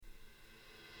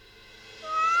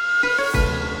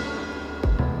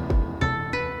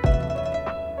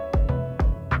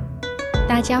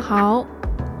大家好，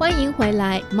欢迎回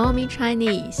来 Mommy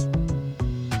Chinese。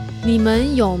 你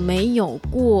们有没有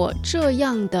过这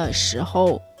样的时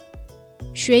候，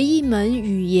学一门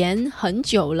语言很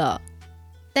久了，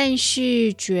但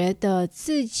是觉得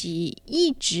自己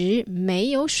一直没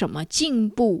有什么进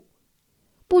步，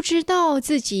不知道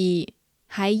自己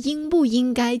还应不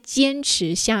应该坚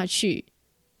持下去？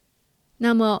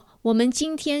那么我们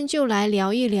今天就来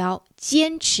聊一聊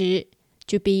坚持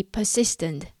to be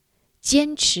persistent，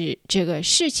 坚持这个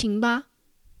事情吧。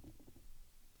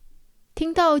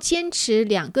听到坚持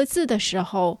2个字的时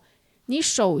候，你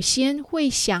首先会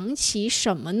想起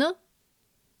什么呢？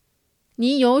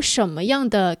你有什么样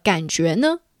的感觉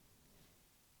呢？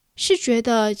是觉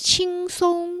得轻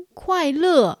松快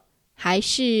乐，还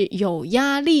是有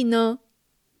压力呢？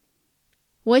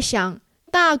我想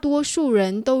大多数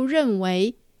人都认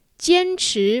为坚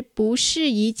持不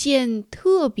是一件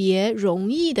特别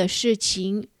容易的事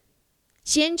情，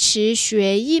坚持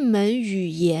学一门语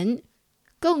言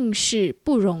更是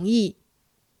不容易。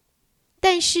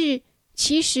但是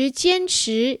其实坚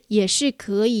持也是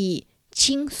可以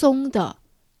轻松的、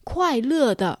快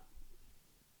乐的。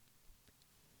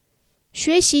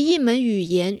学习一门语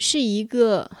言是一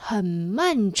个很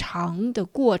漫长的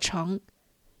过程，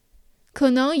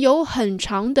可能有很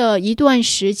长的一段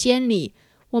时间里，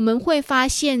我们会发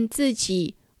现自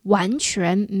己完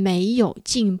全没有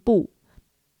进步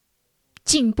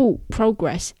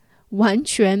progress， 完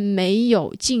全没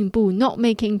有进步 not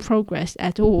making progress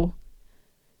at all。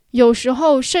 有时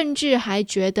候甚至还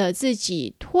觉得自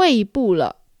己退步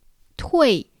了。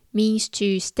退 means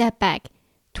to step back，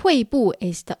 退步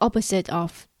is the opposite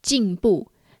of 进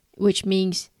步， which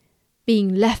means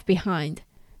being left behind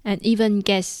and even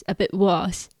gets a bit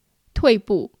worse。 退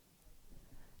步，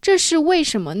这是为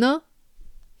什么呢？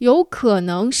有可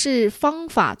能是方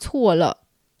法错了。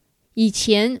以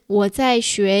前我在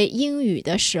学英语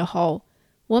的时候，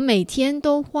我每天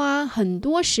都花很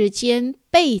多时间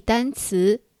背单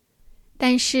词，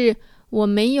但是我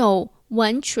没有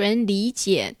完全理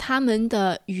解他们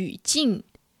的语境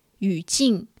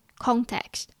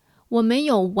context， 我没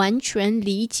有完全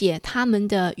理解他们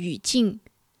的语境。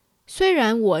虽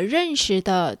然我认识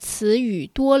的词语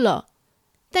多了，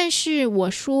但是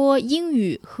我说英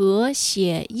语和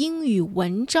写英语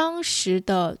文章时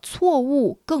的错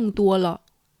误更多了。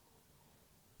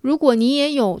如果你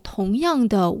也有同样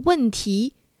的问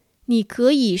题，你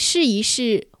可以试一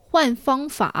试换方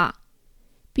法。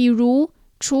比如，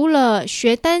除了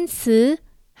学单词，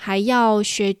还要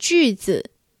学句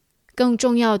子。更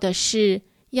重要的是，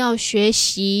要学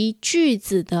习句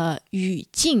子的语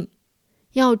境，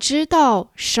要知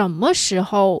道什么时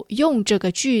候用这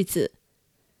个句子。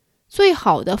最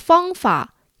好的方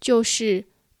法就是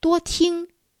多听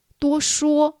多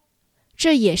说，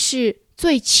这也是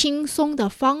最轻松的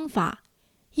方法，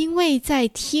因为在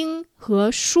听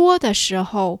和说的时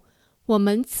候，我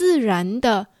们自然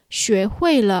地学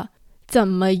会了怎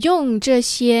么用这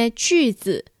些句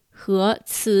子和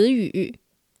词语。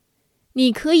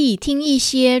你可以听一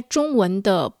些中文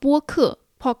的播客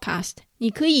podcast， 你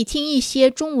可以听一些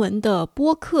中文的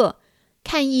播客，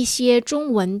看一些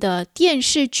中文的电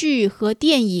视剧和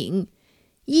电影，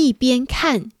一边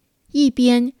看一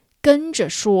边跟着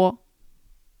说。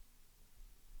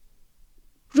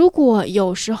如果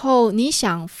有时候你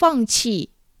想放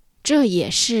弃，这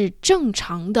也是正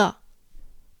常的。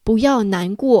不要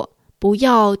难过，不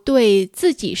要对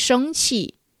自己生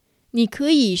气，你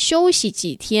可以休息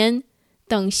几天，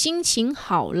等心情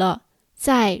好了，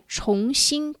再重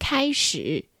新开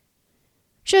始。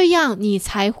这样你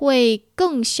才会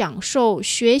更享受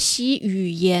学习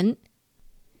语言。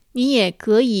你也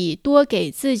可以多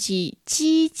给自己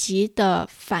积极的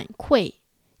反馈，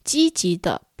积极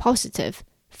的 positive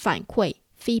反馈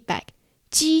feedback，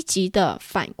 积极的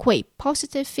反馈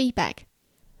positive feedback。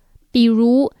 比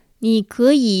如你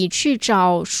可以去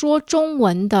找说中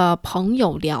文的朋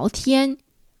友聊天，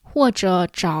或者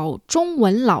找中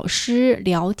文老师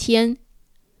聊天。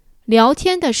聊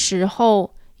天的时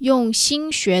候用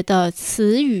新学的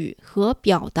词语和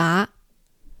表达。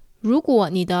如果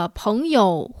你的朋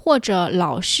友或者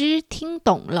老师听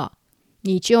懂了，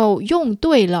你就用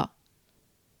对了。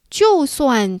就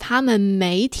算他们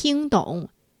没听懂，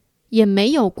也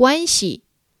没有关系，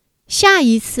下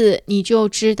一次你就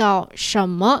知道什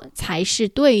么才是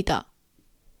对的。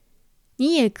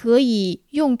你也可以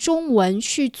用中文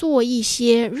去做一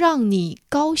些让你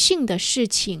高兴的事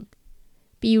情，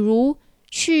比如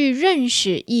去认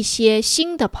识一些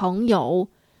新的朋友，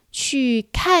去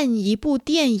看一部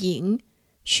电影，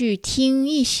去听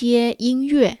一些音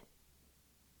乐。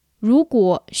如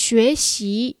果学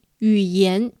习语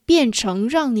言变成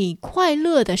让你快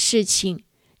乐的事情，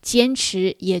坚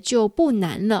持也就不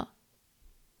难了。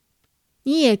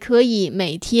你也可以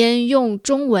每天用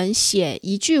中文写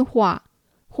一句话，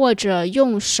或者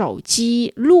用手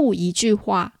机录一句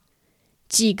话。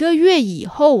几个月以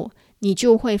后，你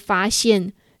就会发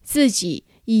现自己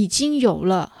已经有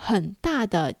了很大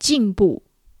的进步。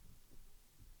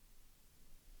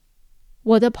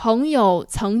我的朋友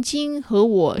曾经和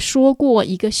我说过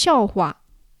一个笑话，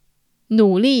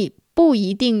努力不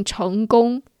一定成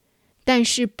功，但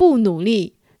是不努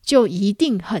力就一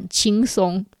定很轻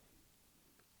松。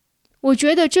我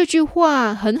觉得这句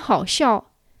话很好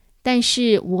笑，但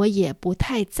是我也不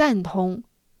太赞同。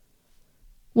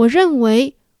我认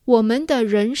为我们的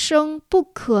人生不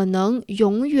可能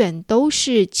永远都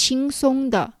是轻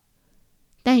松的，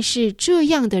但是这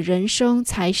样的人生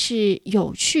才是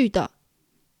有趣的。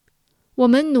我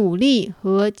们努力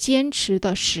和坚持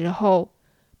的时候，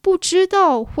不知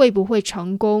道会不会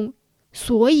成功，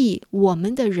所以我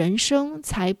们的人生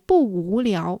才不无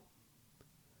聊。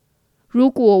如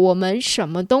果我们什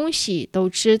么东西都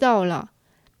知道了，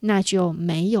那就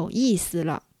没有意思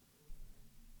了。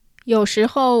有时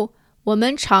候我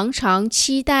们常常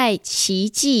期待奇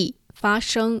迹发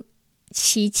生，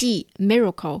奇迹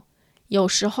miracle。有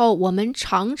时候我们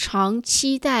常常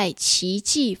期待奇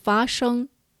迹发生，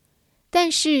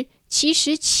但是其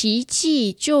实奇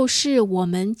迹就是我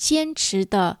们坚持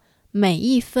的每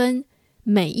一分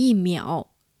每一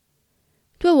秒。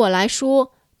对我来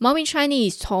说，Mommy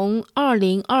Chinese 从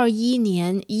2021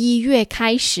年1月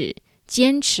开始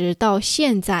坚持到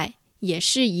现在，也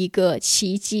是一个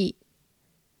奇迹。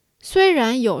虽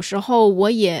然有时候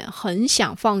我也很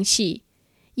想放弃，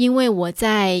因为我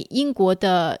在英国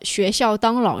的学校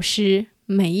当老师，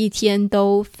每一天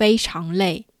都非常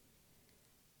累。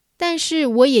但是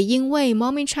我也因为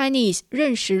Mommy Chinese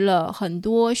认识了很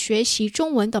多学习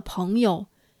中文的朋友，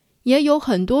也有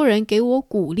很多人给我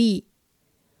鼓励。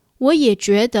我也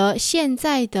觉得现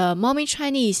在的 Mommy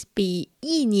Chinese 比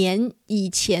1年以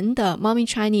前的 Mommy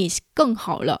Chinese 更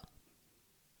好了。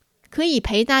可以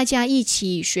陪大家一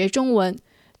起学中文，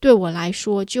对我来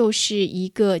说就是一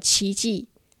个奇迹。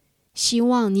希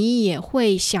望你也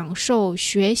会享受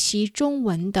学习中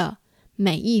文的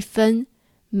每一分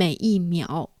每一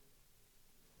秒。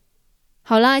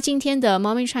好啦，今天的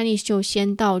Mommy Chinese 就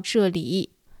先到这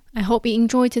里。I hope you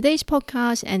enjoyed today's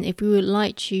podcast, and if you would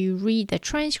like to read the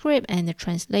transcript and the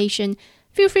translation,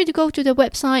 feel free to go to the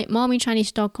website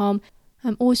mommychinese.com.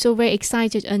 I'm also very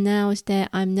excited to announce that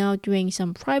I'm now doing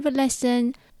some private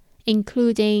lesson,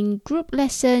 including group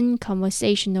lesson,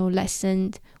 conversational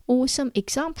lesson, or some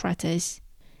exam practice.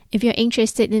 If you're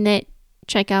interested in it,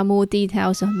 check out more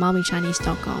details on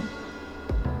mommychinese.com.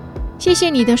 谢谢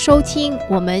你的收听，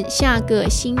我们下个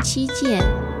星期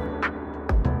见。